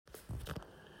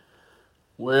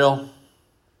Well,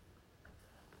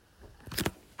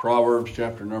 Proverbs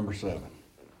chapter number 7.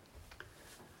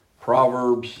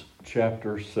 Proverbs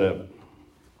chapter 7.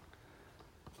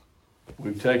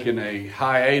 We've taken a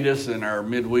hiatus in our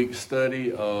midweek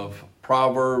study of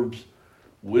Proverbs,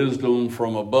 wisdom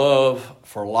from above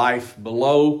for life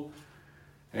below.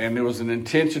 And it was an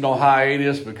intentional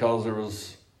hiatus because there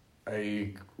was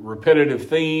a repetitive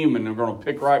theme, and we're going to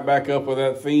pick right back up with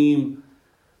that theme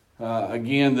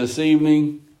again this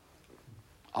evening.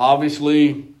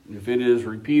 Obviously, if it is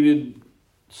repeated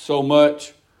so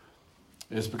much,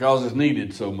 it's because it's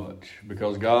needed so much,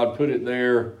 because God put it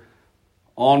there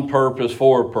on purpose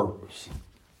for a purpose.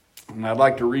 And I'd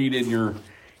like to read in your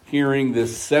hearing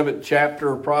this 7th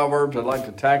chapter of Proverbs. I'd like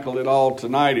to tackle it all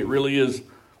tonight. It really is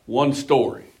one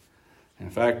story. In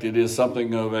fact, it is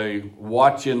something of a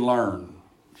watch and learn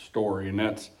story, and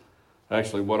that's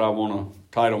actually what I want to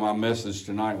title my message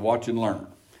tonight, Watch and Learn.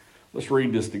 Let's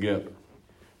read this together.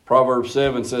 Proverbs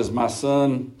 7 says, "My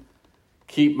son,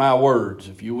 keep my words."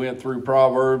 If you went through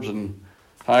Proverbs and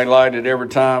highlighted every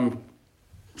time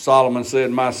Solomon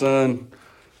said, "my son,"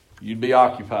 you'd be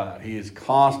occupied. He is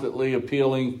constantly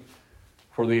appealing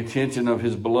for the attention of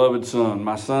his beloved son.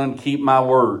 "My son, keep my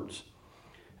words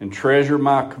and treasure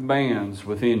my commands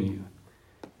within you.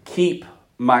 Keep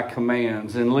my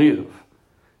commands and live,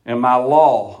 and my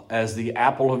law as the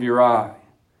apple of your eye.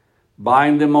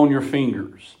 Bind them on your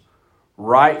fingers.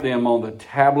 Write them on the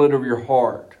tablet of your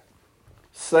heart.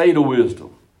 Say to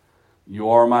wisdom, you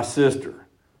are my sister,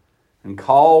 and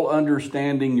call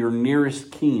understanding your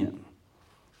nearest kin,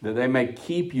 that they may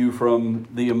keep you from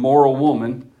the immoral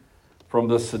woman, from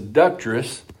the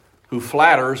seductress who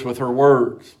flatters with her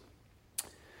words."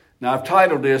 Now, I've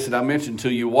titled this, and I mentioned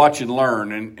to you, Watch and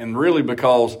Learn, and really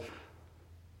because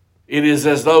it is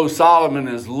as though Solomon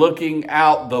is looking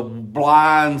out the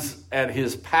blinds at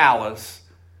his palace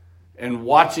and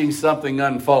watching something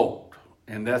unfold.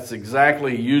 And that's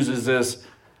exactly, he uses this,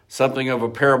 something of a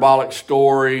parabolic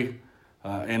story,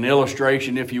 an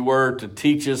illustration, if you were, to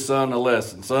teach his son a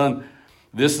lesson. "Son,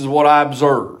 this is what I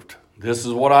observed. This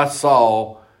is what I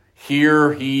saw.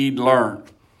 Hear, heed, learn."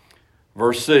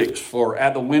 Verse 6, "For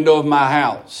at the window of my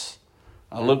house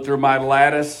I looked through my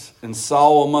lattice and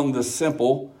saw among the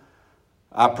simple,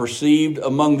 I perceived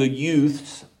among the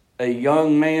youths a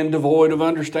young man devoid of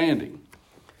understanding,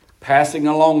 passing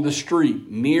along the street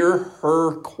near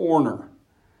her corner.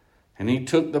 And he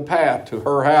took the path to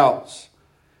her house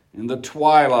in the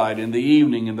twilight, in the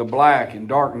evening, in the black and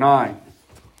dark night.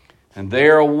 And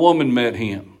there a woman met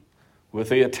him with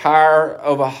the attire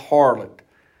of a harlot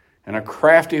and a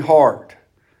crafty heart.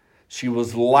 She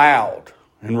was loud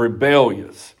and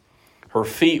rebellious. Her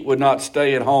feet would not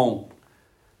stay at home.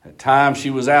 At times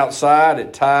she was outside,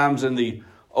 at times in the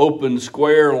open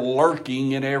square,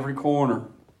 lurking in every corner.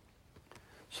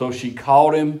 So she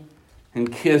caught him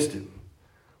and kissed him.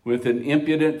 With an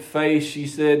impudent face she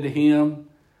said to him,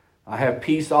 I have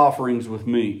peace offerings with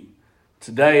me.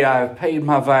 Today I have paid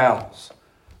my vows.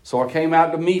 So I came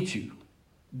out to meet you,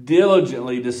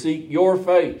 diligently to seek your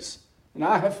face, and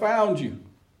I have found you.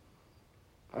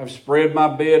 I've spread my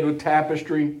bed with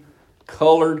tapestry,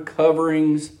 colored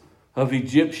coverings of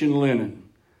Egyptian linen.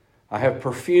 I have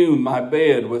perfumed my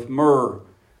bed with myrrh,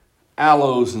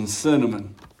 aloes, and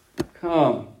cinnamon.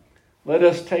 Come, let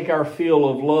us take our fill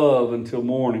of love until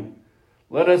morning.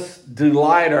 Let us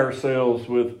delight ourselves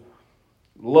with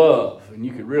love." And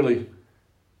you could really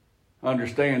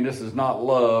understand this is not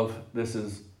love, this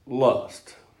is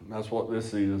lust. That's what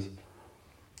this is.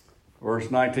 Verse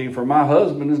 19, "For my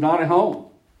husband is not at home.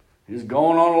 He's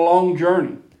gone on a long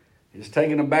journey. He's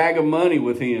taken a bag of money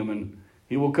with him, and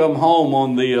he will come home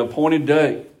on the appointed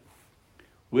day."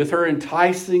 With her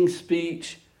enticing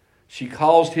speech, she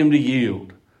caused him to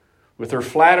yield. With her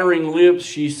flattering lips,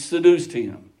 she seduced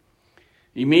him.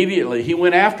 Immediately he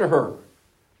went after her,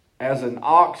 as an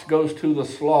ox goes to the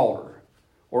slaughter,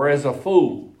 or as a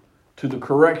fool to the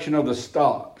correction of the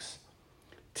stocks,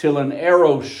 till an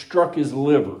arrow struck his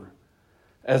liver.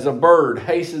 As a bird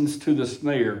hastens to the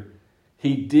snare,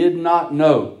 he did not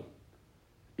know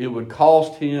it would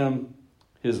cost him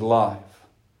his life.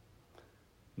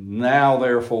 Now,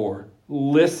 therefore,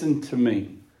 listen to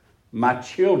me, my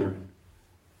children.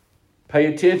 Pay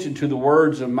attention to the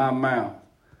words of my mouth.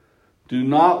 Do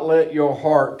not let your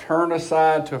heart turn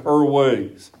aside to her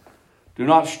ways. Do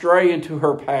not stray into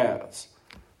her paths,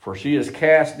 for she has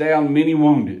cast down many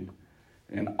wounded,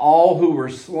 and all who were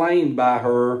slain by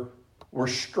her were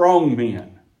strong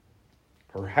men.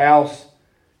 Her house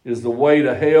is the way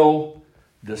to hell,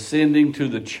 descending to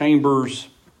the chambers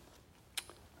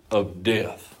of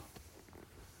death.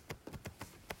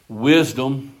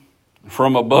 Wisdom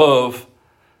from above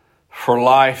for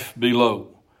life below.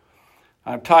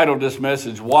 I've titled this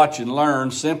message, Watch and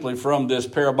Learn, simply from this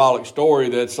parabolic story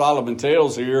that Solomon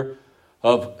tells here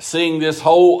of seeing this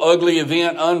whole ugly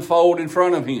event unfold in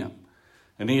front of him.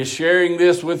 And he is sharing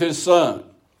this with his son.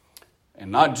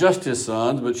 And not just his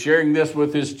sons, but sharing this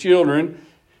with his children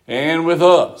and with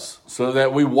us, so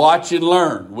that we watch and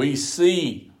learn. We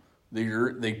see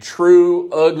the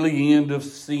true ugly end of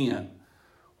sin,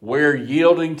 where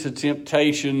yielding to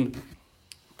temptation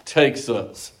takes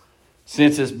us.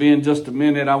 Since it's been just a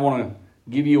minute, I want to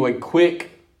give you a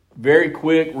very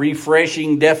quick,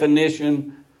 refreshing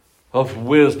definition of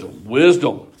wisdom.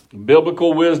 Wisdom,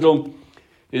 biblical wisdom,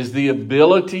 is the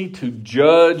ability to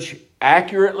judge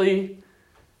accurately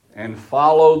and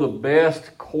follow the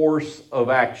best course of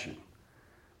action.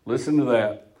 Listen to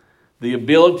that. The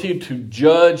ability to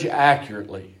judge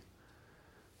accurately.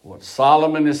 What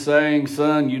Solomon is saying,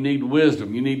 son, you need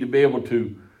wisdom. You need to be able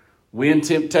to, when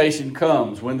temptation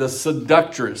comes, when the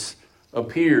seductress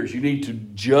appears, you need to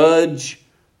judge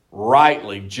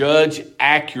rightly, judge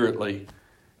accurately,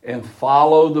 and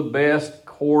follow the best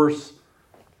course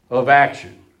of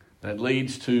action that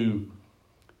leads to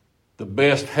the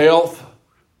best health,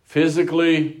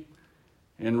 physically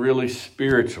and really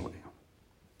spiritually.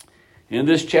 In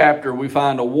this chapter, we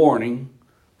find a warning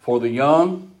for the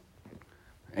young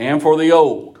and for the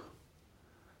old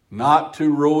not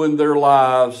to ruin their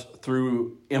lives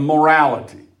through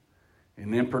immorality,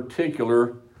 and in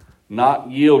particular,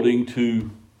 not yielding to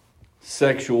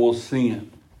sexual sin.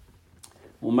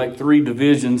 We'll make 3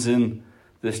 divisions in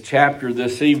this chapter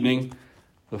this evening.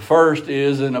 The first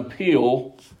is an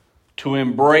appeal to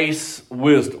embrace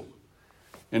wisdom.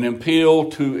 An appeal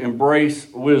to embrace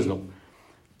wisdom.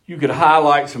 You could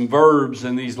highlight some verbs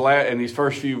in these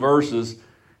first few verses,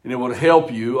 and it would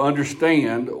help you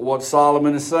understand what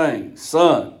Solomon is saying.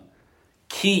 Son,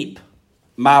 keep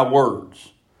my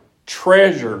words.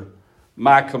 Treasure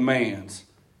my commands.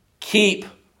 Keep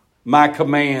my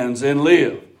commands and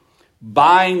live.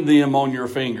 Bind them on your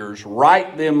fingers.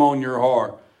 Write them on your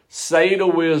heart. Say to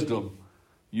wisdom,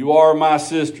 you are my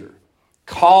sister.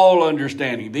 Call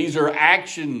understanding. These are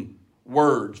action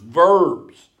words,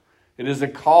 verbs. It is a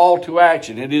call to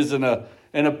action. It is an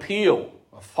appeal,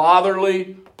 a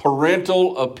fatherly,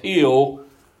 parental appeal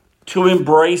to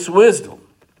embrace wisdom.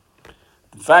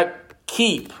 In fact,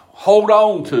 keep, hold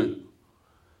on to,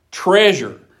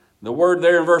 treasure. The word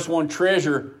there in verse 1,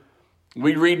 treasure,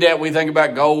 we read that, we think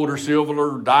about gold or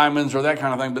silver or diamonds or that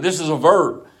kind of thing, but this is a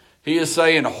verb. He is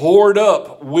saying, hoard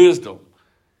up wisdom.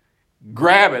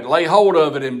 Grab it, lay hold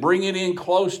of it, and bring it in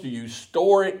close to you.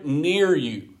 Store it near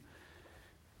you.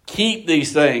 Keep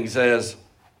these things as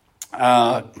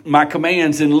my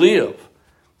commands and live.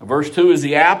 Verse 2 is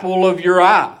the apple of your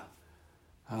eye.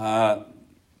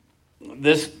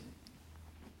 This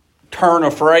turn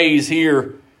of phrase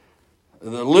here,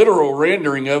 the literal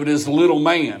rendering of it is little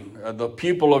man, the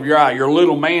pupil of your eye, your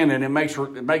little man, and it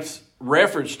makes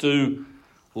reference to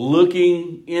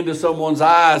looking into someone's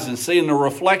eyes and seeing the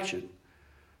reflection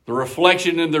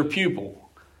in their pupil.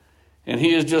 And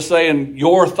he is just saying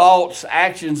your thoughts,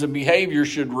 actions, and behavior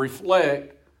should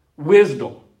reflect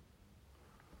wisdom.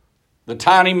 The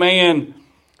tiny man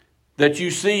that you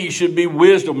see should be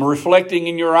wisdom reflecting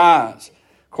in your eyes.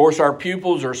 Of course, our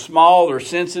pupils are small, they're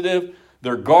sensitive,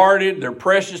 they're guarded, they're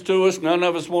precious to us. None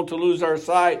of us want to lose our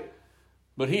sight.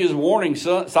 But he is warning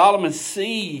Solomon,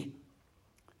 see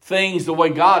things the way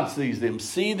God sees them.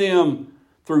 See them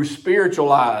through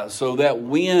spiritual eyes, so that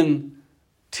when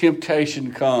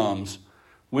temptation comes,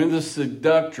 when the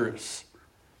seductress,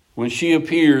 when she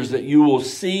appears, that you will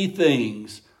see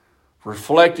things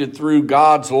reflected through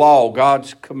God's law,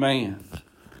 God's command.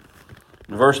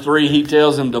 In verse 3, he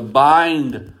tells him to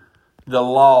bind the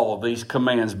law, these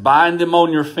commands. Bind them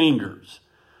on your fingers.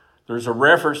 There's a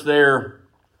reference there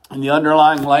in the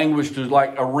underlying language to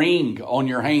like a ring on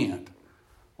your hand.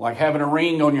 Like having a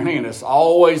ring on your hand. It's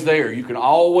always there. You can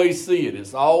always see it.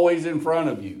 It's always in front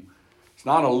of you. It's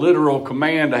not a literal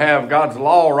command to have God's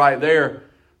law right there,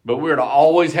 but we're to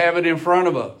always have it in front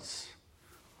of us.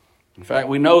 In fact,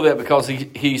 we know that because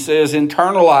he says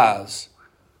internalize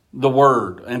the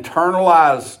word.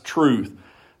 Internalize truth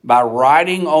by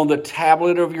writing on the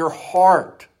tablet of your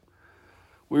heart.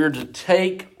 We are to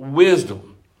take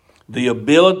wisdom, the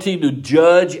ability to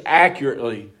judge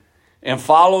accurately, and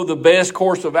follow the best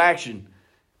course of action.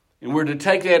 And we're to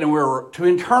take that and we're to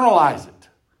internalize it.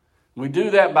 We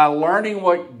do that by learning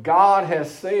what God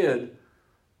has said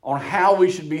on how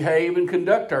we should behave and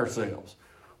conduct ourselves.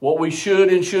 What we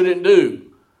should and shouldn't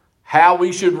do. How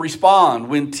we should respond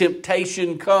when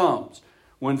temptation comes.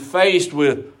 When faced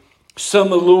with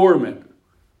some allurement.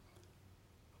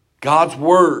 God's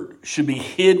word should be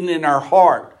hidden in our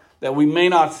heart that we may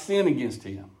not sin against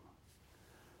him.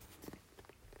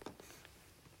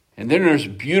 And then there's a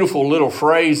beautiful little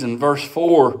phrase in verse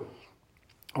 4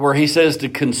 where he says to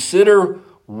consider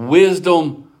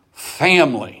wisdom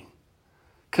family.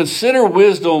 Consider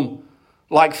wisdom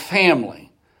like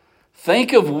family.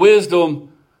 Think of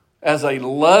wisdom as a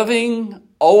loving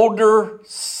older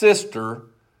sister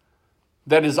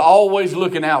that is always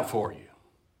looking out for you.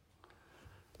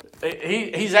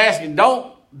 He's asking,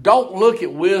 don't look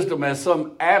at wisdom as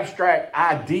some abstract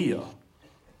idea.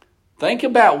 Think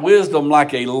about wisdom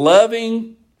like a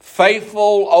loving,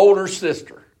 faithful older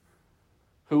sister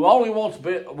who only wants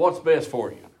what's best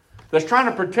for you, that's trying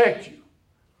to protect you,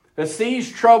 that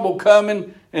sees trouble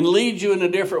coming and leads you in a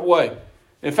different way.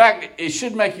 In fact, it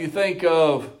should make you think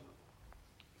of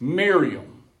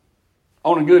Miriam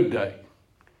on a good day.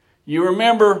 You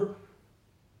remember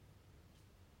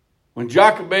when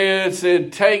Jochebed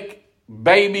said, take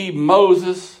baby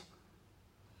Moses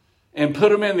and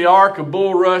put him in the ark of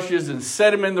bulrushes and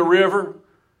set him in the river?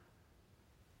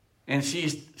 And she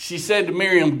said to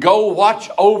Miriam, go watch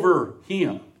over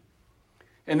him.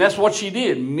 And that's what she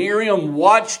did. Miriam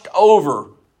watched over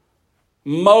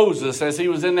Moses as he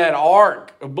was in that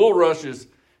ark of bulrushes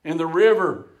in the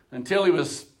river until he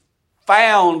was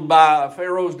found by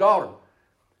Pharaoh's daughter.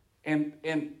 And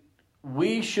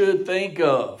we should think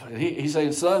of, he's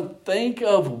saying, son, think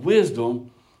of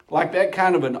wisdom like that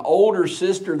kind of an older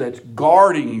sister that's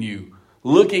guarding you,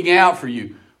 looking out for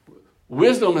you.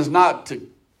 Wisdom is not to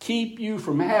keep you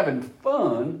from having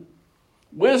fun.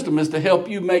 Wisdom is to help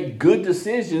you make good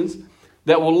decisions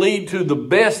that will lead to the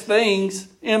best things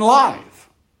in life.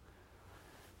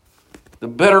 The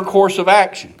better course of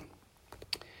action.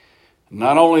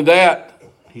 Not only that,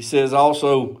 he says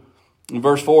also in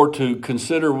verse 4 to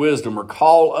consider wisdom or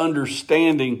call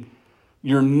understanding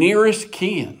your nearest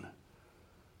kin.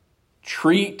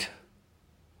 Treat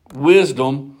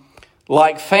wisdom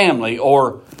like family,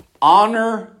 or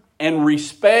honor and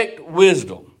respect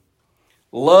wisdom.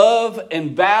 Love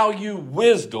and value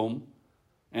wisdom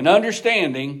and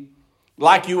understanding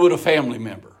like you would a family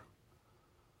member.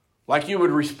 Like you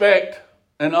would respect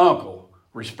an uncle,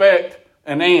 respect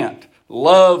an aunt,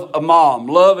 love a mom,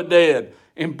 love a dad.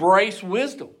 Embrace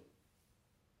wisdom.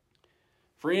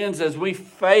 Friends, as we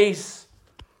face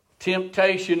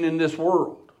temptation in this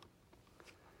world,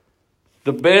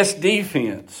 the best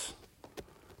defense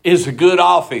is a good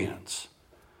offense.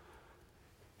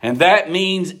 And that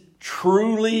means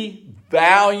truly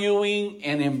valuing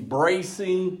and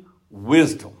embracing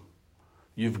wisdom.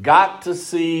 You've got to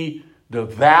see the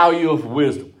value of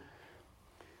wisdom.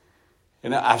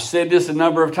 And I've said this a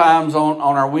number of times on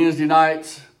our Wednesday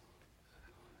nights.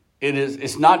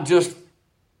 It's not just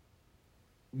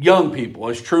young people.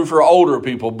 It's true for older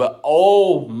people. But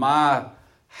oh my,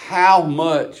 how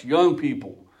much young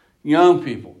people,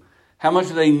 how much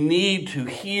they need to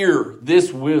hear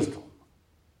this wisdom.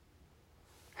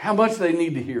 How much they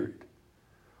need to hear it.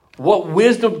 What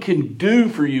wisdom can do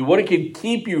for you, what it can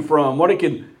keep you from, what it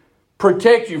can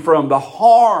protect you from, the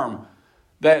harm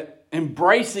that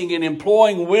embracing and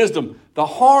employing wisdom, the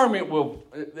harm it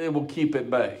will keep at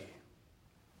bay.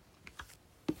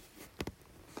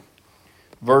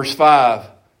 Verse 5,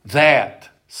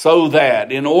 so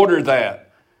that, in order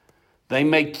that they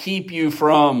may keep you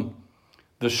from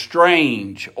the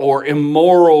strange or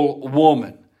immoral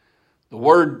woman. The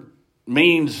word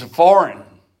means foreign,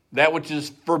 that which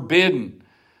is forbidden,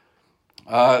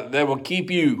 that will keep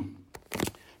you.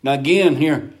 Now again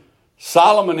here,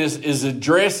 Solomon is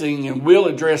addressing and will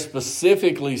address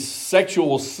specifically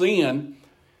sexual sin.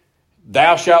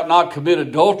 Thou shalt not commit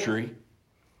adultery.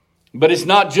 But it's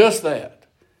not just that.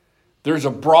 There's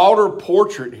a broader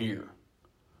portrait here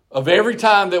of every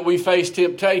time that we face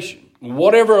temptation,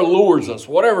 whatever allures us,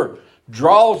 whatever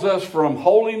draws us from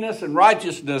holiness and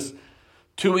righteousness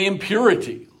to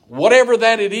impurity, whatever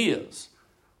that it is,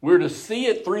 we're to see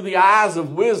it through the eyes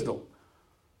of wisdom.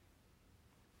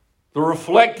 The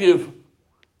reflective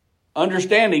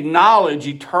understanding, knowledge,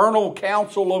 eternal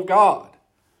counsel of God.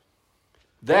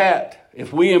 That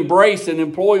if we embrace and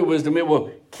employ wisdom, it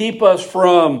will keep us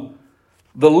from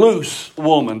the loose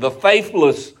woman, the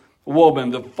faithless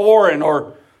woman, the foreign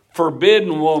or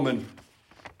forbidden woman.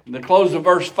 In the close of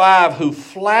verse 5, who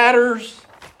flatters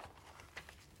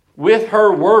with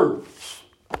her words.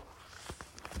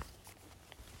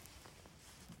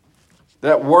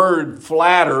 That word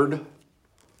flattered,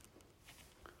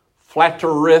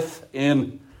 flattereth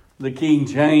in the King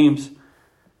James,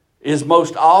 is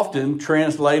most often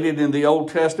translated in the Old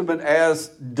Testament as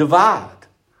divide.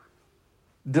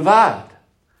 divide.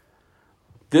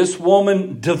 This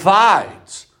woman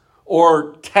divides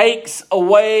or takes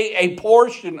away a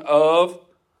portion of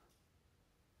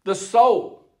the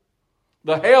soul,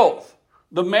 the health,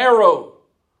 the marrow,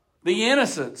 the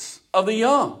innocence of the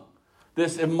young.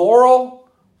 This immoral,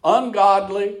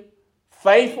 ungodly,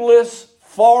 faithless,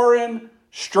 foreign,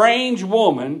 strange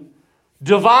woman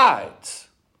divides.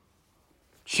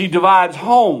 She divides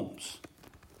homes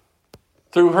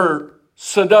through her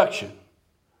seduction.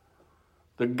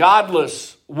 The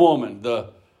godless woman, the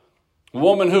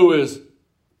woman who is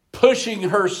pushing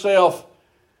herself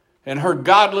and her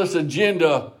godless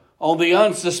agenda on the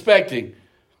unsuspecting,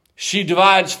 she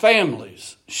divides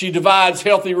families. She divides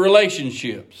healthy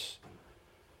relationships.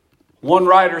 One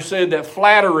writer said that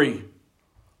flattery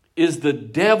is the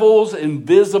devil's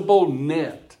invisible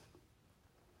net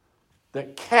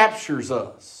that captures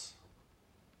us.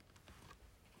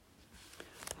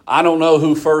 I don't know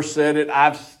who first said it.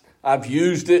 I've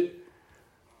used it.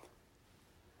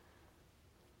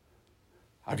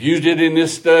 I've used it in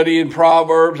this study in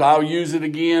Proverbs. I'll use it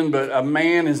again. But a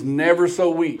man is never so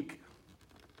weak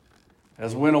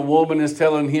as when a woman is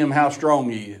telling him how strong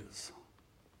he is.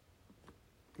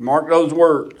 Mark those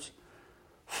words.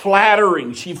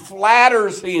 Flattering. She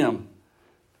flatters him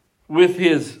with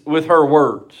her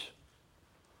words.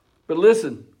 But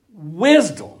listen,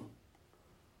 wisdom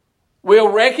will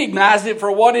recognize it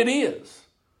for what it is.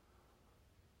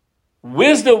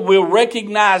 Wisdom will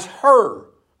recognize her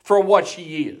for what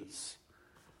she is.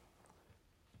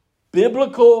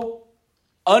 Biblical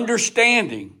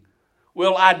understanding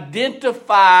will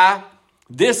identify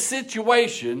this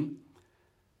situation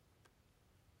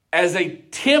as a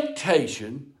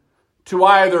temptation to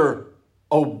either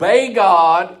obey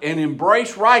God and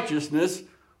embrace righteousness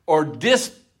or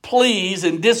displease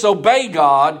and disobey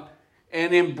God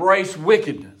and embrace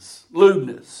wickedness,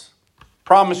 lewdness,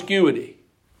 promiscuity.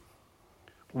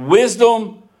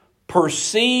 Wisdom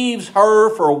perceives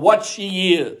her for what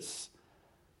she is.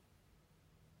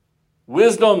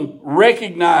 Wisdom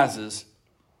recognizes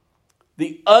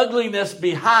the ugliness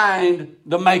behind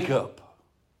the makeup.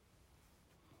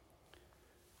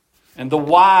 And the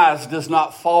wise does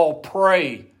not fall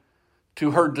prey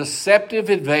to her deceptive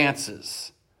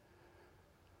advances.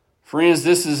 Friends,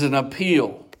 this is an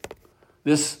appeal.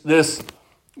 This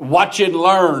watch and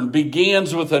learn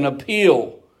begins with an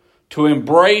appeal to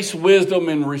embrace wisdom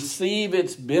and receive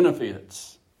its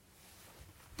benefits.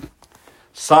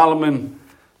 Solomon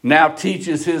now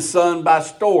teaches his son by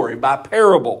story, by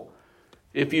parable,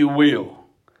 if you will.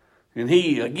 And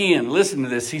he, again, listen to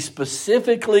this, he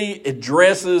specifically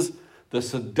addresses the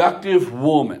seductive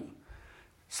woman.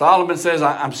 Solomon says,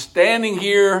 I'm standing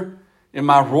here in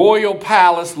my royal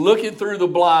palace looking through the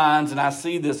blinds and I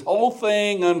see this whole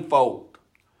thing unfold.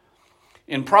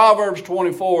 In Proverbs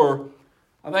 24,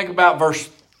 I think about verse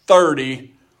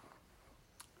 30,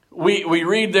 we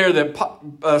read there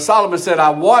that Solomon said,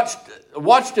 I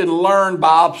watched and learned by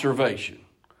observation.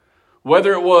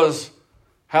 Whether it was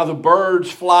how the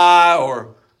birds fly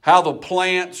or how the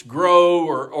plants grow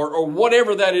or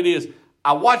whatever that it is,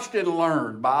 I watched and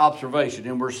learned by observation.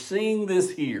 And we're seeing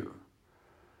this here.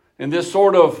 In this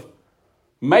sort of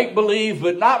make-believe,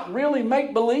 but not really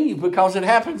make-believe because it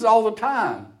happens all the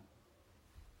time.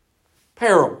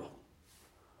 Parable.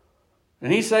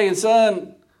 And he's saying,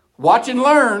 son, watch and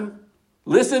learn.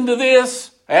 Listen to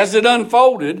this as it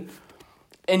unfolded.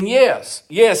 And yes,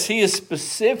 he is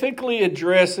specifically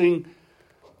addressing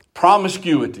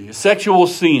promiscuity, sexual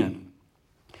sin.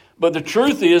 But the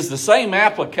truth is the same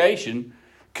application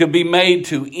could be made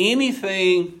to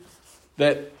anything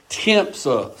that tempts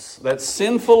us, that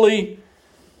sinfully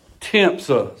tempts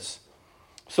us.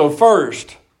 So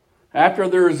first, after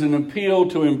there is an appeal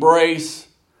to embrace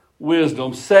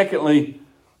wisdom, secondly,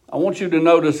 I want you to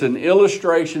notice an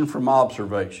illustration from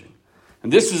observation.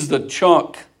 And this is the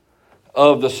chunk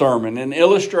of the sermon, an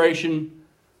illustration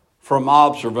from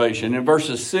observation in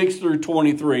verses 6 through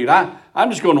 23. And I'm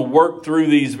just going to work through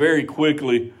these very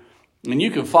quickly, and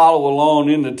you can follow along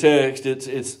in the text.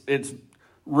 It's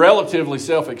relatively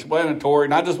self-explanatory,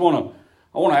 and I want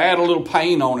to add a little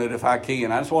pain on it if I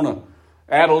can. I just want to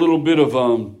add a little bit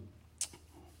of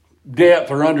depth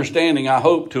or understanding, I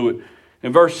hope, to it.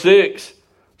 In verse 6,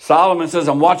 Solomon says,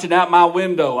 I'm watching out my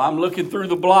window. I'm looking through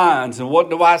the blinds, and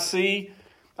what do I see?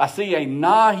 I see a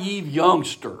naive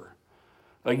youngster.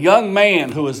 A young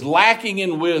man who is lacking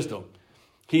in wisdom.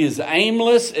 He is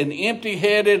aimless and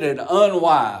empty-headed and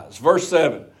unwise. Verse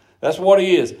 7. That's what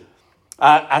he is.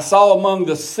 I saw among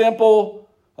the simple,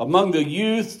 among the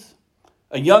youth,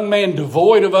 a young man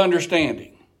devoid of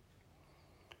understanding.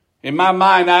 In my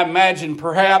mind, I imagine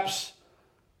perhaps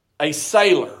a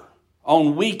sailor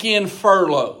on weekend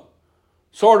furlough,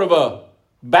 sort of a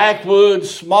backwoods,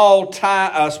 small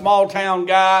town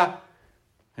guy,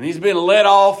 and he's been let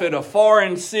off at a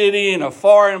foreign city in a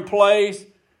foreign place.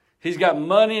 He's got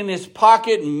money in his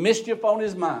pocket and mischief on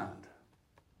his mind.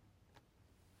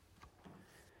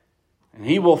 And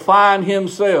he will find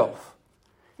himself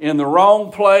in the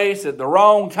wrong place at the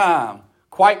wrong time,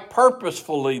 quite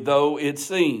purposefully, though it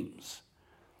seems.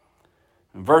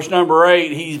 In verse number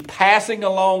 8, he's passing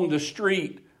along the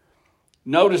street.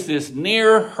 Notice this,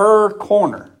 near her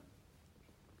corner.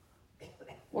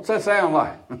 What's that sound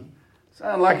like?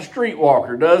 Sound like a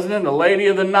streetwalker, doesn't it? The lady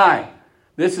of the night.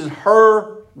 This is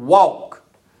her walk.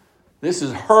 This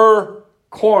is her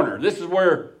corner. This is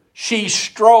where she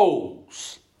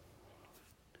strolls.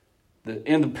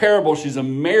 In the parable, she's a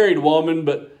married woman,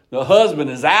 but the husband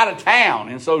is out of town.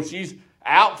 And so she's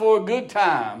out for a good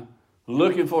time,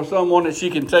 looking for someone that she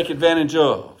can take advantage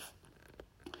of.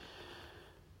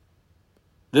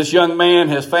 This young man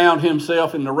has found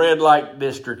himself in the red light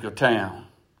district of town.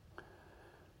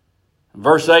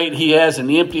 Verse 8, he has an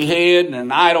empty head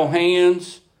and idle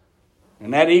hands,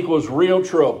 and that equals real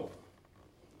trouble.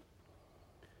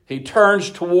 He turns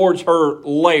towards her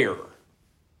lair.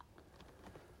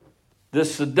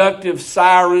 This seductive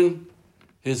siren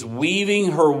is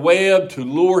weaving her web to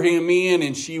lure him in,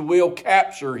 and she will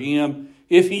capture him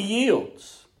if he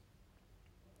yields.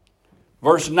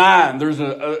 Verse 9, there's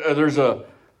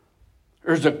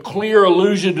a clear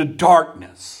allusion to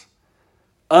darkness.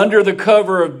 Under the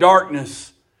cover of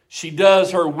darkness, she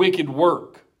does her wicked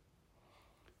work.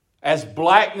 As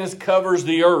blackness covers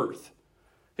the earth,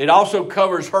 it also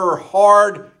covers her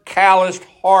hard, calloused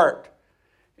heart.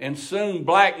 And soon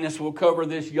blackness will cover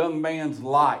this young man's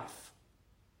life.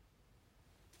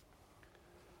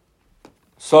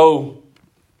 So,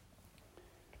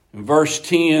 in verse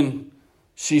 10,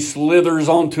 she slithers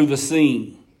onto the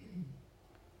scene.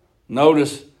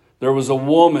 Notice there was a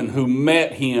woman who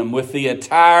met him with the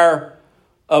attire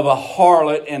of a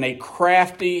harlot and a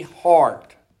crafty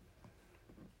heart.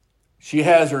 She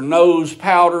has her nose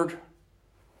powdered,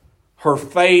 her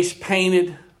face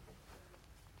painted,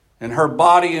 and her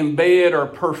body and bed are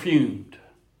perfumed.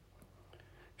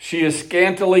 She is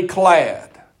scantily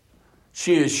clad.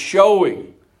 She is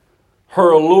showing her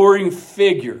alluring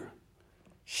figure.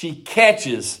 She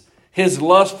catches his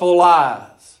lustful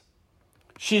eyes.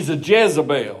 She's a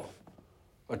Jezebel,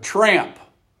 a tramp,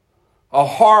 a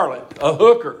harlot, a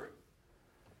hooker.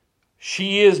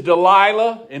 She is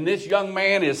Delilah, and this young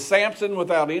man is Samson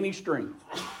without any strength.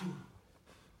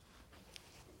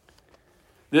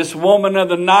 This woman of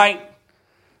the night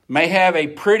may have a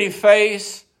pretty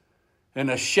face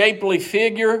and a shapely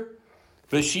figure,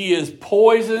 but she is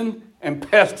poison and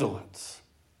pestilence.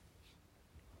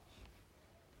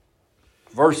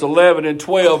 Verse 11 and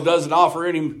 12 doesn't offer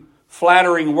any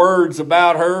flattering words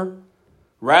about her.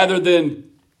 Rather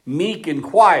than meek and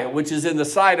quiet, which is in the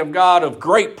sight of God of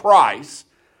great price,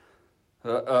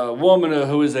 a woman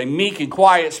who is a meek and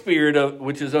quiet spirit,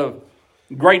 which is of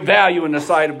great value in the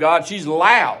sight of God, she's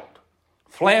loud,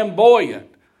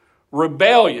 flamboyant,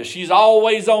 rebellious. She's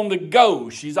always on the go.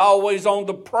 She's always on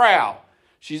the prowl.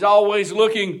 She's always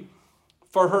looking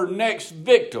for her next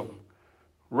victim.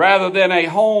 Rather than a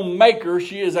homemaker,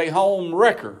 she is a home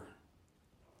wrecker.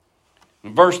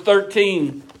 In verse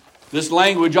 13, this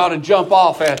language ought to jump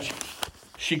off at you.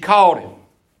 She caught him.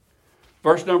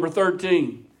 Verse number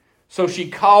 13. So she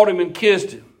caught him and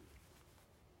kissed him.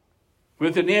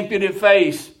 With an impudent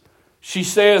face, she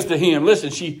says to him, listen,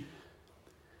 she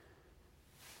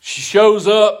shows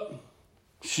up.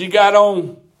 She got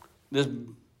on this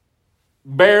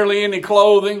barely any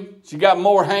clothing. She got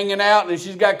more hanging out than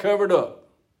she's got covered up.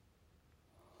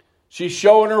 She's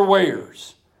showing her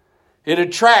wares. It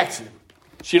attracts him.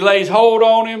 She lays hold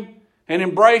on him and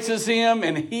embraces him,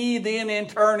 and he then in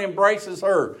turn embraces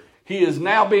her. He is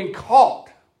now being caught.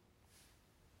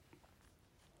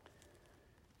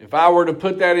 If I were to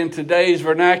put that in today's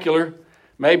vernacular,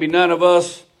 maybe none of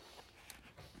us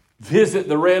visit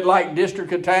the red light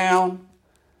district of town,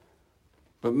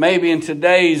 but maybe in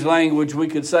today's language we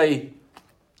could say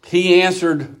he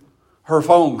answered her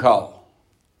phone call.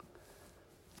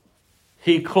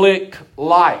 He clicked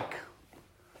like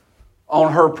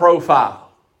on her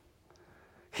profile.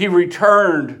 He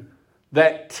returned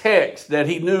that text that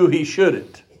he knew he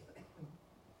shouldn't.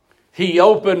 He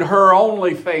opened her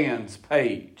OnlyFans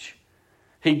page.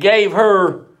 He gave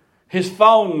her his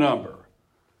phone number.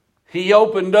 He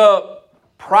opened up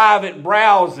private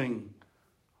browsing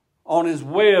on his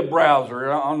web browser,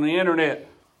 on the internet.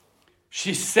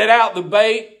 She set out the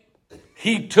bait.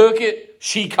 He took it.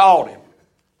 She caught him.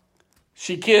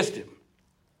 she kissed him.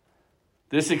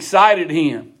 This excited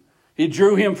him. It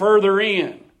drew him further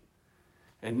in.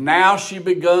 And now she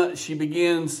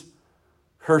begins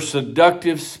her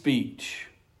seductive speech.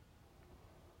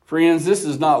 Friends, this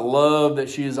is not love that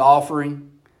she is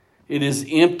offering. It is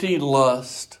empty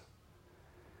lust.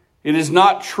 It is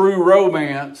not true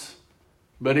romance,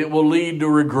 but it will lead to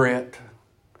regret.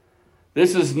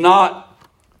 This is not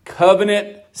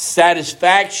covenant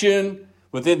satisfaction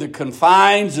within the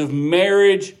confines of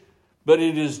marriage, but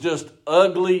it is just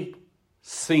ugly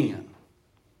sin.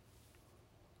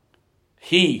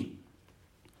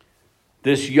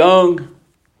 This young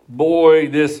boy,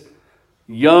 this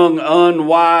young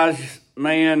unwise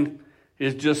man,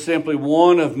 is just simply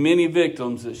one of many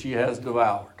victims that she has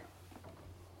devoured.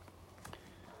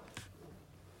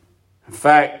 In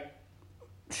fact,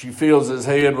 she fills his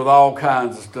head with all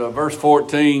kinds of stuff. Verse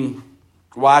 14,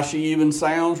 why she even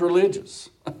sounds religious.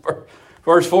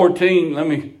 Verse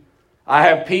 14, I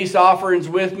have peace offerings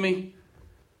with me.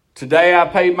 Today I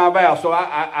paid my vow. So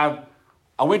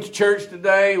I went to church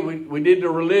today. We did the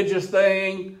religious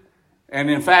thing. And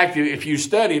in fact, if you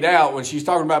studied out, when she's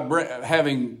talking about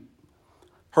having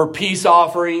her peace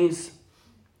offerings,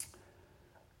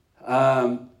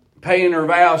 paying her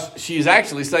vows, she's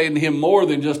actually saying to him more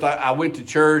than just, I went to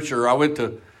church or I went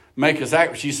to make a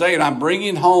sacrifice. She's saying, I'm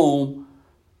bringing home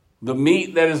the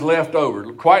meat that is left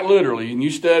over. Quite literally, and you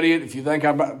study it if you think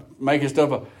I'm making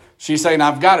stuff up. She's saying,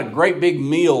 I've got a great big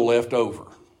meal left over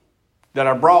that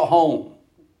I brought home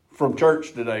from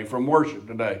church today, from worship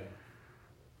today.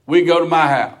 We can go to my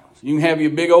house. You can have your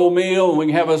big old meal and we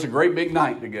can have us a great big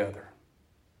night together.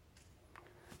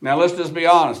 Now let's just be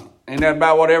honest. Ain't that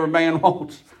about what every man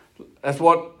wants? That's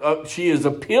what she is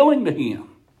appealing to him.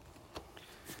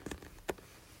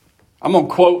 I'm going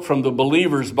to quote from the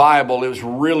Believer's Bible. It was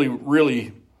really,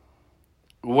 really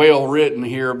well written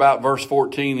here about verse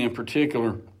 14 in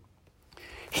particular.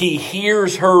 He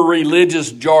hears her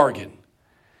religious jargon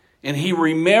and he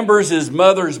remembers his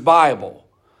mother's Bible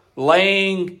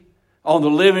laying on the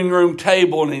living room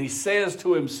table, and he says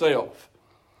to himself,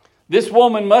 this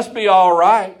woman must be all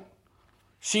right.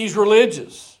 She's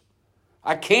religious.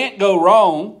 I can't go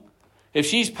wrong if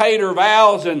she's paid her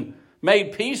vows and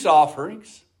made peace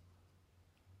offerings.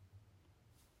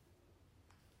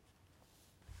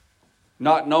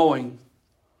 Not knowing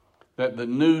that the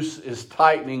noose is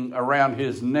tightening around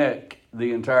his neck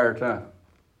the entire time.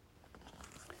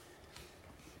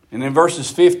 And in verses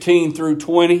 15 through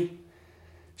 20,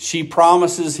 she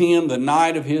promises him the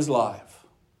night of his life.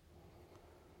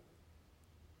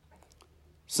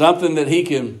 Something that he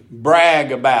can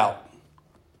brag about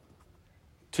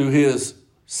to his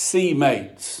sea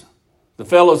mates, the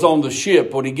fellows on the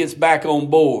ship when he gets back on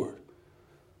board.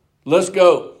 Let's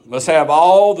go. Let's have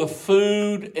all the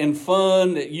food and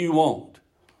fun that you want.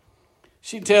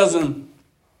 She tells him,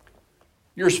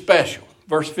 you're special.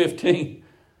 Verse 15,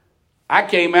 I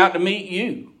came out to meet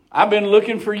you. I've been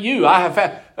looking for you. I have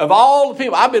found, of all the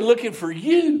people, I've been looking for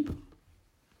you.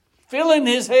 Filling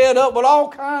his head up with all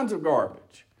kinds of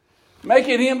garbage.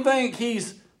 Making him think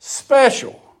he's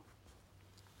special.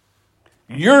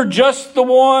 You're just the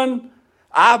one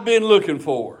I've been looking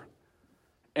for.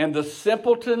 And the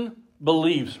simpleton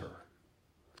believes her.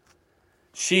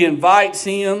 She invites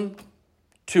him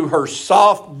to her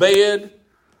soft bed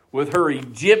with her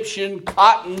Egyptian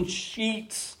cotton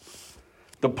sheets,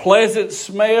 the pleasant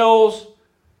smells,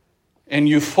 and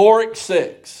euphoric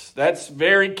sex. That's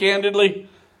very candidly,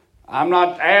 I'm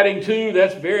not adding to,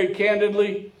 that's very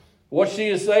candidly what she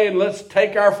is saying. Let's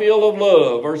take our fill of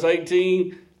love. Verse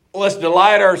 18, let's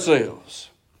delight ourselves.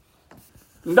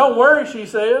 And don't worry, she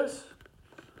says.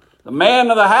 The man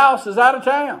of the house is out of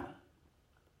town.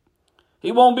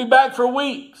 He won't be back for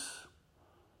weeks.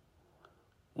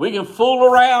 We can fool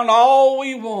around all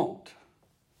we want.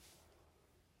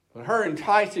 But her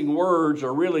enticing words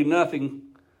are really nothing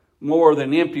more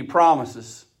than empty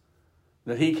promises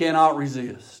that he cannot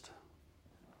resist.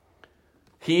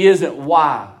 He isn't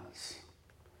wise.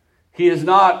 He is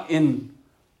not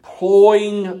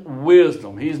employing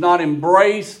wisdom. He's not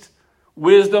embraced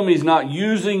wisdom. He's not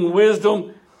using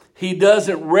wisdom. He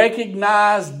doesn't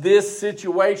recognize this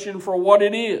situation for what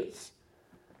it is.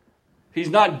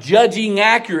 He's not judging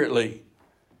accurately.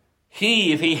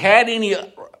 If he had any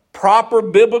proper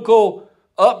biblical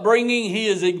upbringing, he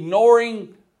is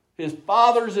ignoring his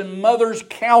father's and mother's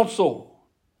counsel.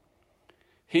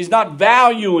 He's not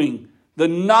valuing the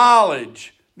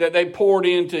knowledge that they poured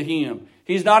into him.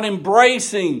 He's not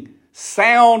embracing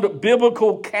sound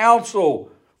biblical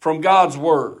counsel from God's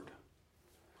word.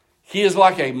 He is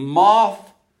like a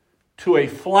moth to a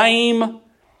flame,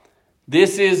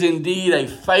 This is indeed a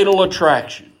fatal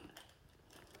attraction.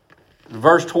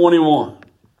 Verse 21.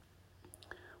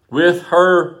 With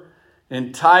her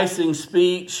enticing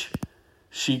speech,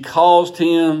 she caused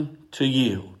him to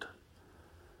yield.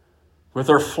 With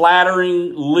her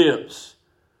flattering lips,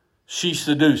 she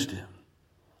seduced him.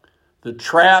 The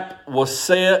trap was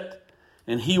set,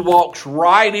 and he walks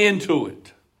right into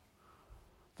it.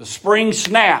 The spring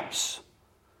snaps,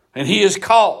 and he is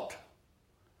caught.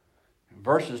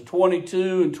 Verses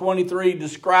 22 and 23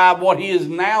 describe what he is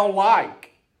now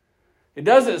like. It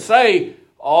doesn't say,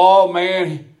 oh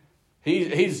man,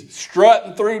 he's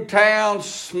strutting through town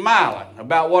smiling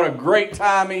about what a great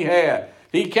time he had.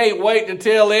 He can't wait to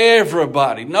tell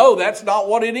everybody. No, that's not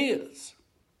what it is.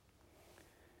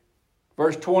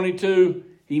 Verse 22,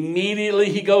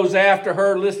 immediately he goes after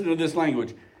her. Listen to this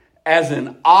language. As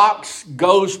an ox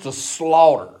goes to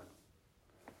slaughter.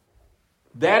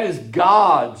 That is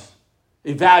God's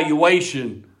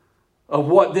evaluation of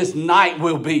what this night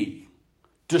will be.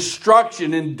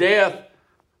 Destruction and death,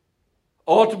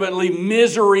 ultimately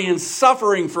misery and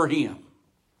suffering for him.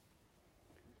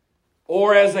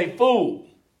 Or as a fool,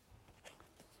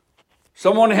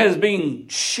 someone has been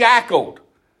shackled,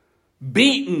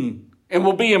 beaten, and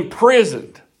will be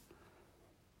imprisoned.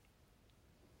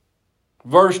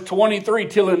 Verse 23,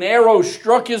 till an arrow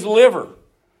struck his liver.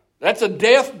 That's a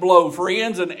death blow,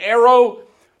 friends. An arrow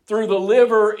through the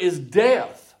liver is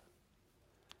death.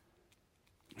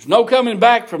 There's no coming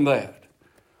back from that.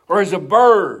 Or as a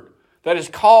bird that is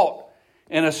caught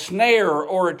in a snare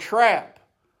or a trap.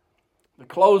 The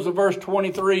close of verse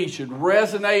 23 should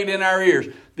resonate in our ears.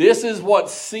 This is what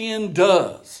sin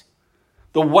does.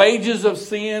 The wages of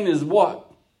sin is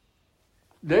what?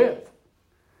 Death.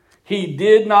 He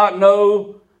did not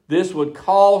know this would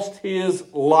cost his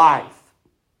life.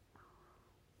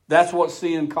 That's what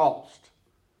sin cost.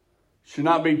 Should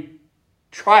not be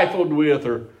trifled with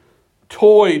or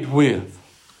toyed with.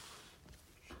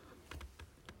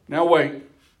 Now wait.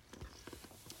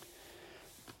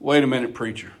 Wait a minute,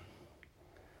 preacher.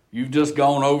 You've just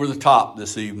gone over the top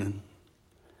this evening.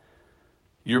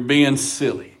 You're being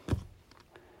silly.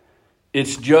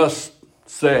 It's just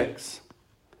sex.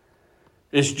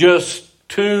 It's just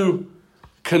two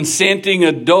consenting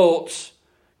adults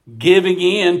giving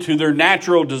in to their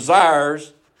natural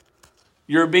desires.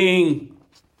 You're being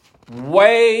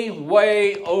way,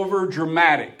 way over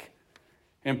dramatic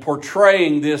in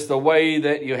portraying this the way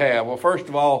that you have. Well, first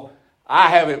of all, I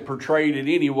haven't portrayed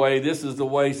it anyway. This is the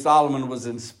way Solomon was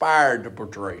inspired to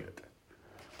portray it.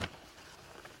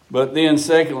 But then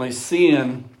secondly,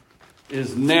 sin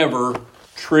is never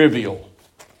trivial.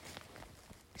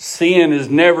 Sin is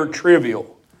never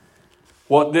trivial.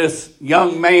 What this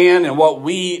young man and what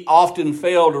we often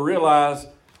fail to realize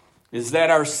is that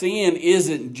our sin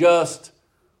isn't just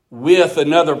with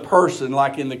another person,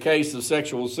 like in the case of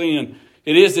sexual sin.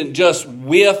 It isn't just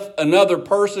with another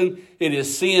person. It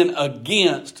is sin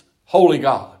against holy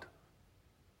God.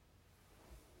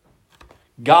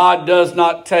 God does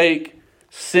not take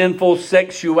sinful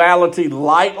sexuality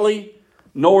lightly,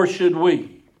 nor should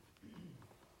we.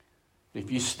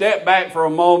 If you step back for a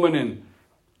moment and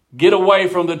get away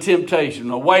from the temptation,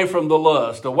 away from the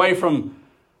lust, away from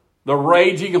the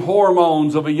raging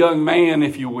hormones of a young man,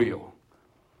 if you will,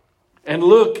 and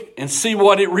look and see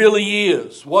what it really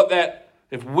is,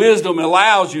 if wisdom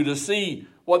allows you to see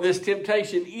what this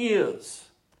temptation is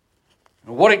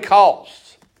and what it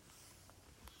costs,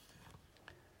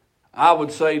 I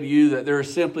would say to you that there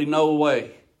is simply no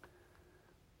way.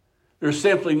 There's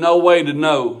simply no way to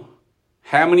know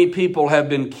how many people have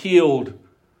been killed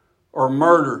or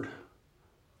murdered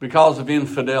because of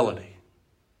infidelity.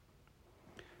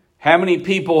 How many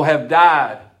people have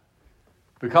died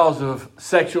because of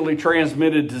sexually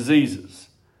transmitted diseases?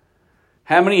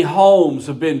 How many homes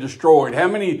have been destroyed? How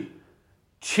many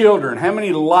children, how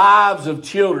many lives of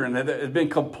children have been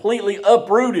completely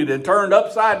uprooted and turned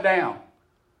upside down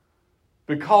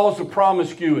because of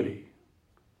promiscuity?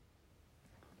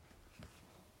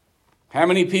 How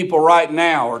many people right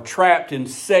now are trapped in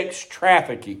sex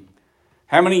trafficking?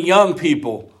 How many young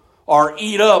people are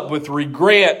eat up with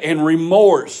regret and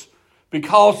remorse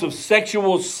because of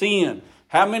sexual sin?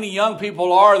 How many young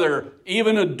people are there,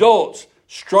 even adults,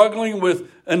 struggling with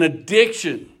an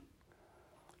addiction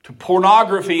to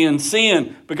pornography and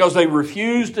sin because they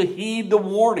refuse to heed the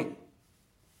warning?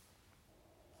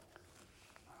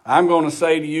 I'm going to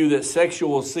say to you that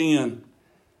sexual sin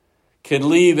can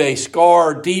leave a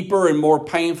scar deeper and more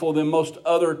painful than most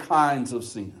other kinds of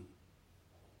sin.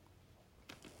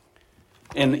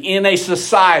 And in a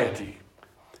society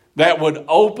that would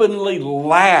openly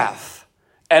laugh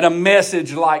at a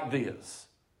message like this,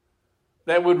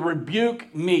 that would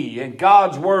rebuke me and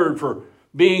God's word for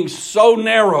being so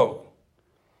narrow.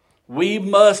 We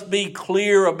must be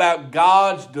clear about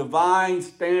God's divine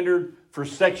standard for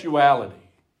sexuality.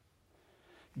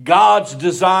 God's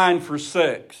design for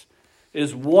sex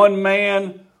is one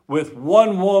man with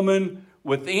one woman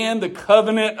within the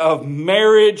covenant of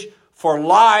marriage for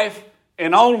life,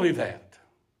 and only that.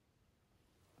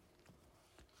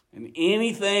 And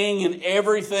anything and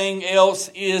everything else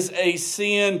is a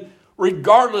sin,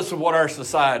 regardless of what our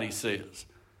society says.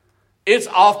 It's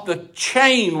off the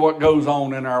chain what goes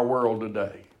on in our world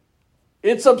today.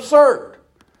 It's absurd.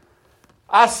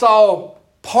 I saw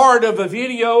part of a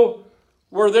video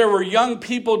where there were young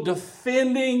people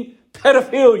defending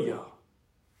pedophilia.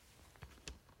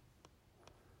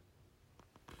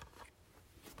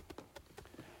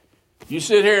 You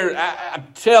sit here, I'm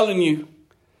telling you,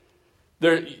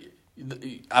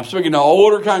 I'm speaking to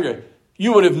older congregants,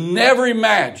 you would have never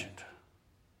imagined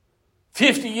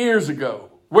 50 years ago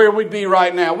where we'd be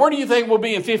right now. Where do you think we'll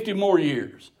be in 50 more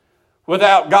years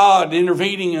without God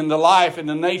intervening in the life and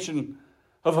the nation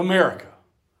of America?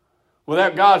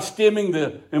 Without God stemming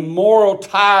the immoral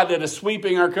tide that is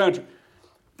sweeping our country?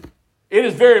 It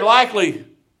is very likely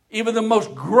even the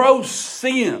most gross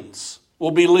sins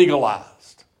will be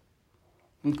legalized,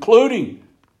 including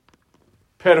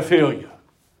pedophilia,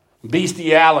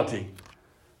 bestiality,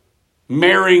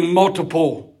 marrying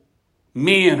multiple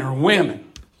men or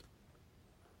women.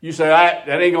 You say, that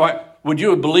ain't going to. Would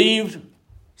you have believed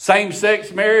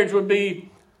same-sex marriage would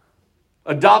be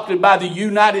adopted by the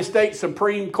United States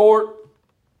Supreme Court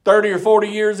 30 or 40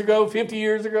 years ago, 50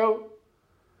 years ago?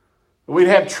 We'd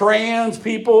have trans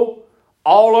people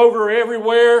all over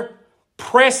everywhere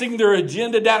pressing their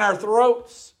agenda down our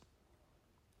throats.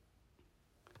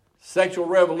 Sexual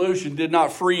revolution did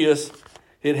not free us.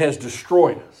 It has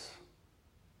destroyed us.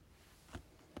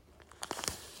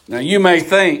 Now you may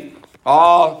think,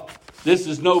 this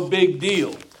is no big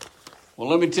deal. Well,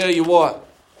 let me tell you what.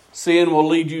 Sin will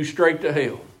lead you straight to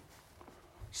hell.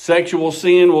 Sexual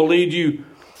sin will lead you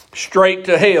straight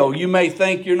to hell. You may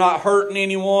think you're not hurting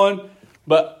anyone,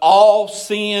 but all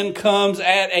sin comes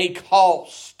at a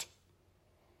cost.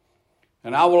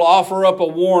 And I will offer up a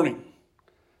warning.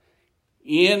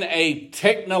 In a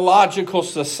technological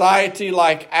society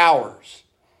like ours,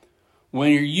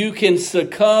 when you can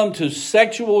succumb to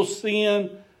sexual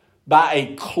sin by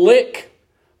a click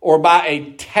or by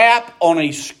a tap on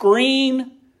a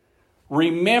screen,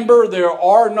 remember there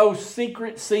are no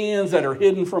secret sins that are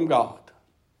hidden from God.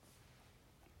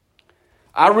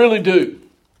 I really do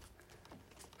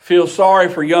feel sorry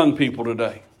for young people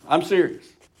today. I'm serious.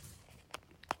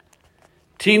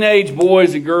 Teenage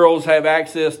boys and girls have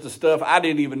access to stuff I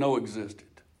didn't even know existed.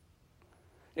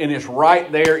 And it's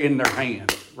right there in their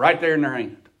hand. Right there in their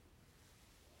hand.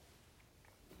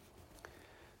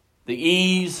 The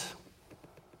ease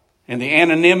and the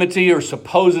anonymity or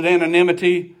supposed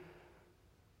anonymity,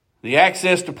 the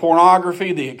access to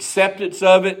pornography, the acceptance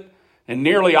of it, and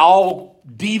nearly all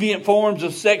deviant forms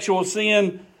of sexual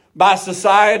sin by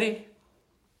society.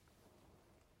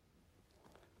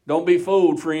 Don't be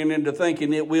fooled, friend, into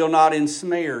thinking it will not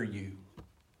ensnare you.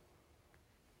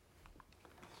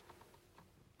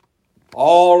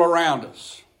 All around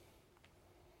us,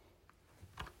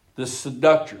 the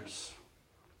seductress,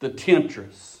 the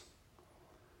temptress,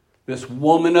 this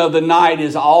woman of the night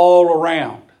is all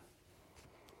around.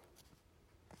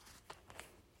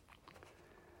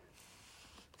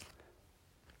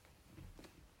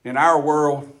 In our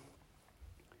world,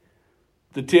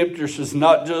 the temptress is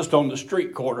not just on the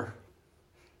street corner.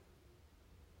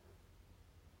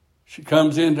 She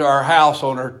comes into our house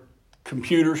on her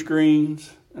computer screens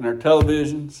and our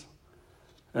televisions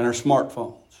and our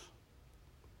smartphones.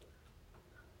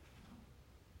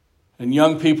 And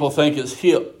young people think it's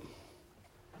hip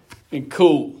and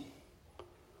cool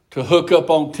to hook up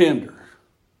on Tinder.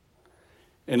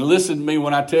 And listen to me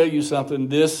when I tell you something,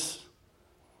 this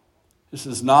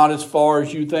is not as far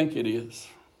as you think it is.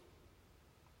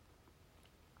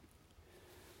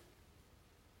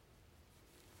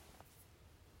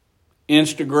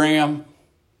 Instagram,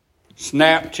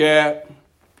 Snapchat,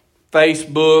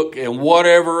 Facebook, and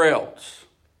whatever else.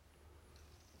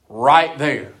 Right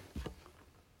there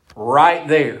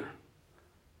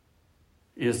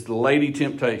is the lady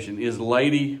temptation, is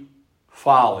lady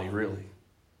folly, really.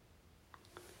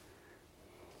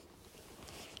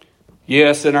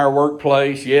 Yes, in our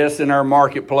workplace, yes, in our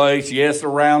marketplace, yes,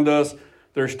 around us,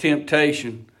 there's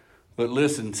temptation. But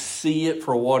listen, see it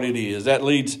for what it is. That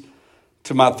leads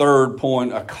to my third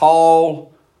point, a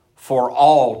call for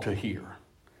all to hear.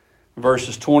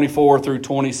 Verses 24 through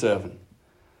 27.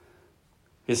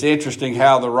 It's interesting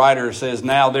how the writer says,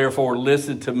 now therefore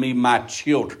listen to me, my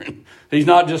children. He's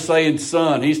not just saying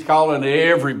son. He's calling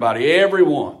everybody,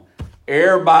 everyone.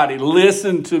 Everybody,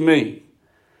 listen to me.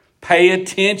 Pay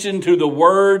attention to the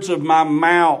words of my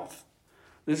mouth.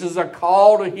 This is a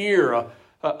call to hear,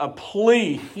 a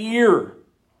plea. Hear.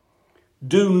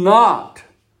 Do not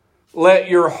let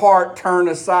your heart turn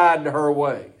aside to her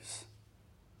ways.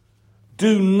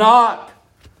 Do not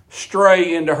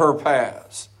stray into her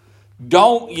paths.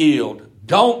 Don't yield.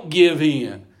 Don't give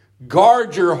in.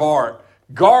 Guard your heart.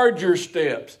 Guard your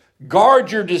steps.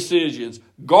 Guard your decisions.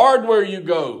 Guard where you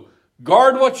go.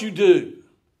 Guard what you do.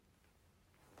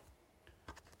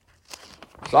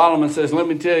 Solomon says, let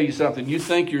me tell you something. You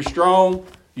think you're strong.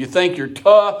 You think you're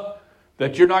tough.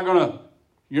 That you're not going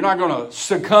to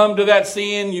succumb to that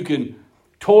sin. You can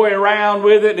toy around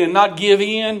with it and not give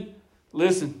in.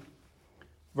 Listen.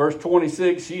 Verse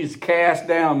 26, she is cast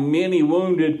down, many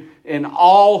wounded, and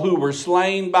all who were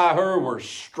slain by her were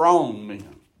strong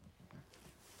men.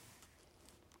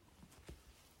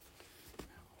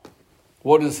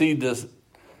 What does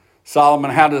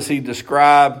Solomon, how does he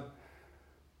describe?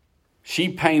 She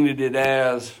painted it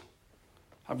as,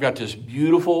 I've got this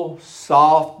beautiful,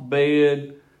 soft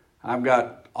bed. I've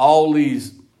got all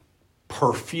these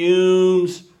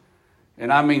perfumes.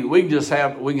 And I mean, we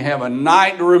can have a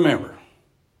night to remember.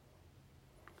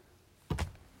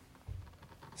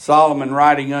 Solomon,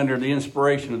 writing under the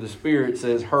inspiration of the Spirit,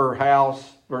 says her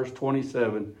house, verse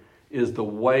 27, is the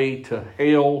way to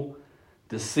hell,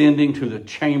 descending to the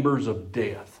chambers of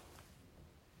death.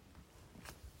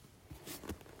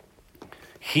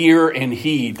 Hear and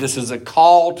heed. This is a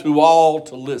call to all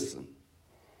to listen.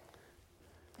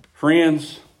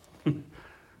 Friends,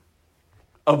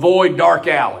 avoid dark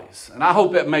alleys. And I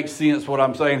hope that makes sense what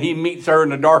I'm saying. He meets her in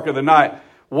the dark of the night.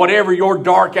 Whatever your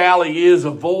dark alley is,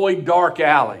 avoid dark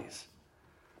alleys.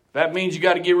 That means you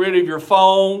got to get rid of your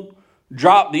phone,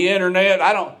 drop the internet.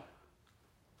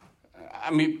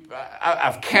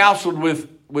 I've counseled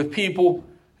with people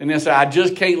and they say, I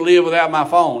just can't live without my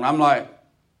phone. I'm like,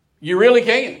 you really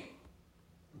can.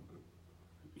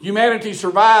 Humanity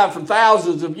survived for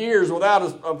thousands of years without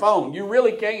a phone. You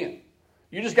really can.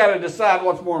 You just got to decide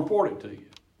what's more important to you.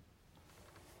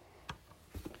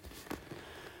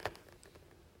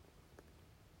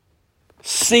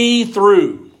 See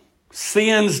through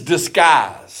sin's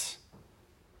disguise.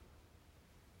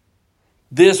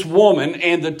 This woman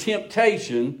and the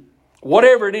temptation,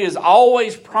 whatever it is,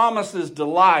 always promises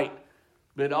delight,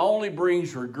 but only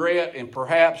brings regret and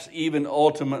perhaps even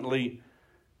ultimately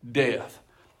death.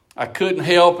 I couldn't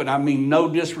help, and I mean no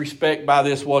disrespect by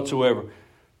this whatsoever,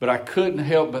 but I couldn't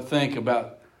help but think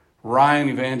about Ryan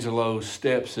Evangelo's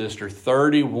stepsister,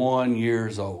 31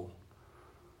 years old.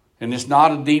 And it's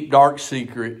not a deep, dark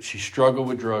secret. She struggled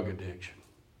with drug addiction.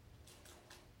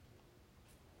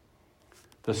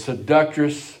 The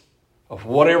seductress of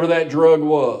whatever that drug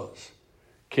was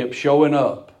kept showing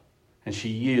up. And she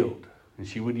yielded. And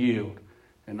she would yield.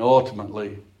 And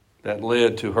ultimately, that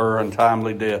led to her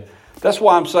untimely death. That's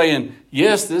why I'm saying,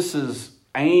 yes, this is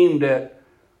aimed at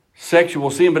sexual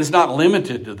sin, but it's not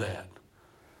limited to that.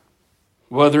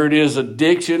 Whether it is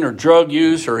addiction or drug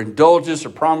use or indulgence or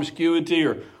promiscuity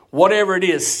or whatever it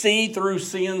is, see through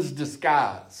sin's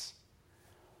disguise.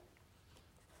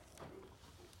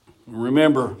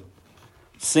 Remember,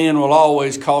 sin will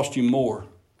always cost you more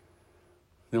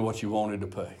than what you wanted to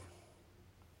pay.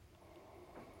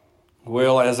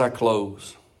 Well, as I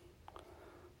close,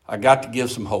 I got to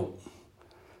give some hope.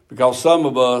 Because some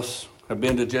of us have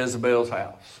been to Jezebel's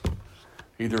house,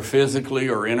 either physically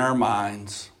or in our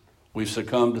minds. We've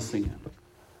succumbed to sin.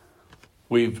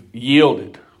 We've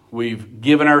yielded. We've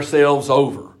given ourselves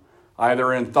over,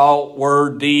 either in thought,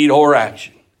 word, deed, or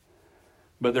action.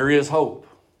 But there is hope.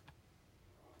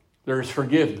 There is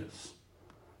forgiveness.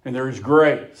 And there is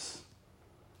grace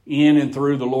in and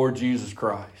through the Lord Jesus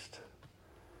Christ.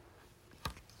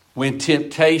 When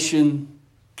temptation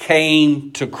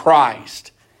came to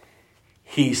Christ,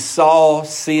 he saw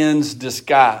sin's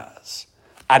disguise,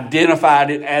 identified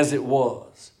it as it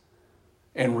was,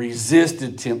 and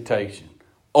resisted temptation.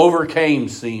 Overcame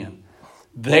sin,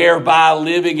 thereby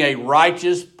living a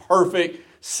righteous, perfect,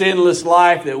 sinless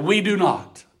life that we do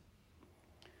not.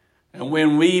 And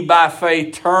when we, by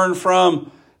faith, turn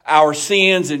from our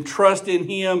sins and trust in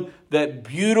him, that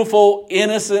beautiful,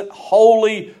 innocent,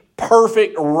 holy,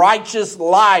 perfect, righteous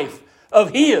life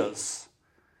of his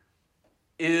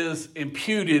is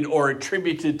imputed or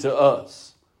attributed to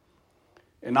us.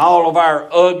 And all of our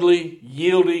ugly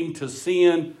yielding to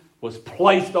sin was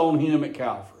placed on him at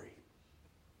Calvary.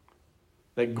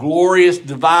 That glorious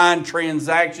divine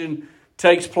transaction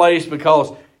takes place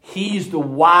because he's the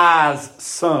wise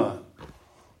son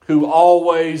who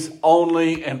always,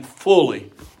 only, and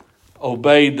fully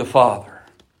obeyed the Father.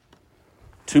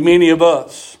 Too many of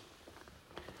us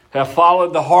have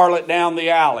followed the harlot down the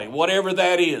alley, whatever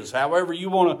that is, however you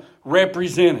want to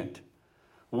represent it.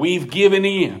 We've given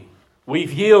in.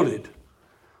 We've yielded.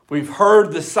 We've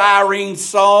heard the siren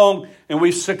song and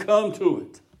we've succumbed to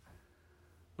it.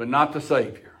 But not the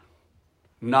Savior.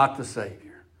 Not the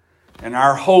Savior. And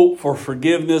our hope for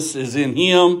forgiveness is in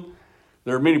Him.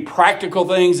 There are many practical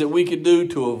things that we could do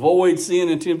to avoid sin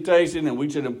and temptation, and we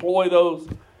should employ those.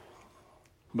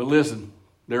 But listen,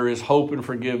 there is hope and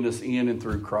forgiveness in and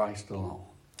through Christ alone.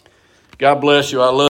 God bless you. I love you.